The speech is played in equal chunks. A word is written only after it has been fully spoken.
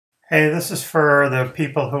Hey, this is for the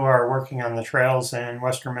people who are working on the trails in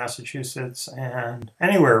Western Massachusetts and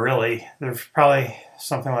anywhere really. There's probably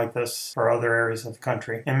something like this for other areas of the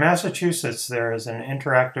country. In Massachusetts, there is an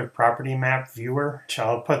interactive property map viewer, which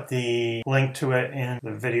I'll put the link to it in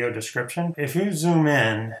the video description. If you zoom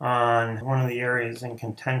in on one of the areas in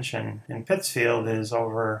contention in Pittsfield is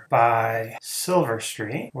over by Silver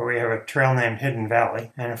Street, where we have a trail named Hidden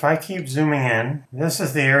Valley. And if I keep zooming in, this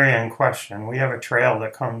is the area in question. We have a trail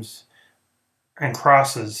that comes and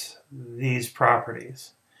crosses these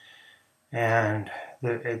properties, and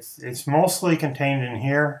it's mostly contained in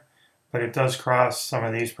here, but it does cross some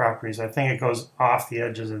of these properties. I think it goes off the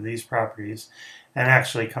edges of these properties and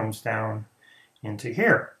actually comes down into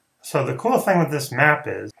here. So the cool thing with this map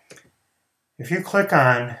is if you click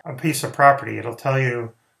on a piece of property, it'll tell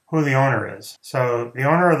you who the owner is. So the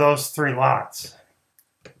owner of those 3 lots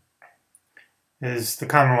is the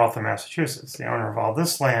Commonwealth of Massachusetts. The owner of all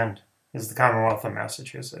this land is the Commonwealth of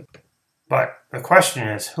Massachusetts. But the question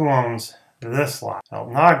is, who owns this lot?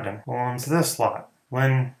 Elton Ogden. Who owns this lot?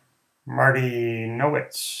 Lynn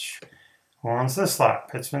Martinowitz. Who owns this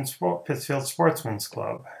lot? Pittsfield Sportsman's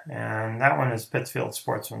Club. And that one is Pittsfield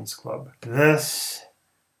Sportsman's Club. This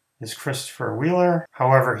is Christopher Wheeler.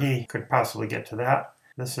 However, he could possibly get to that.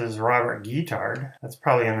 This is Robert Guitard. That's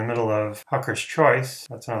probably in the middle of Hucker's Choice.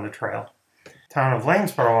 That's another trail. Town of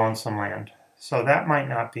Lanesboro owns some land, so that might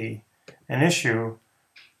not be an issue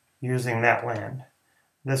using that land.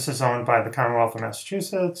 This is owned by the Commonwealth of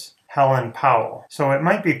Massachusetts, Helen Powell. So it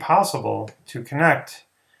might be possible to connect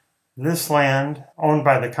this land owned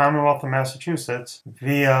by the Commonwealth of Massachusetts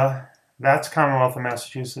via, that's Commonwealth of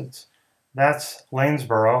Massachusetts, that's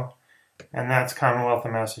Lanesboro, and that's Commonwealth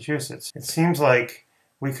of Massachusetts. It seems like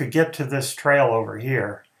we could get to this trail over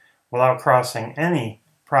here without crossing any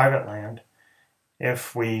private land.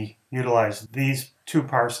 If we utilize these 2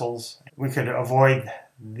 parcels, we could avoid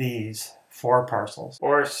these 4 parcels.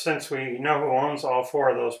 Or since we know who owns all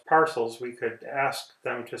 4 of those parcels, we could ask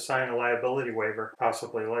them to sign a liability waiver,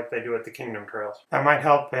 possibly like they do at the Kingdom Trails. That might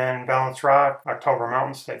help in Balance Rock, October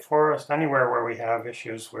Mountain State Forest, anywhere where we have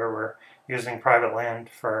issues where we're using private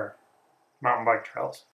land for mountain bike trails.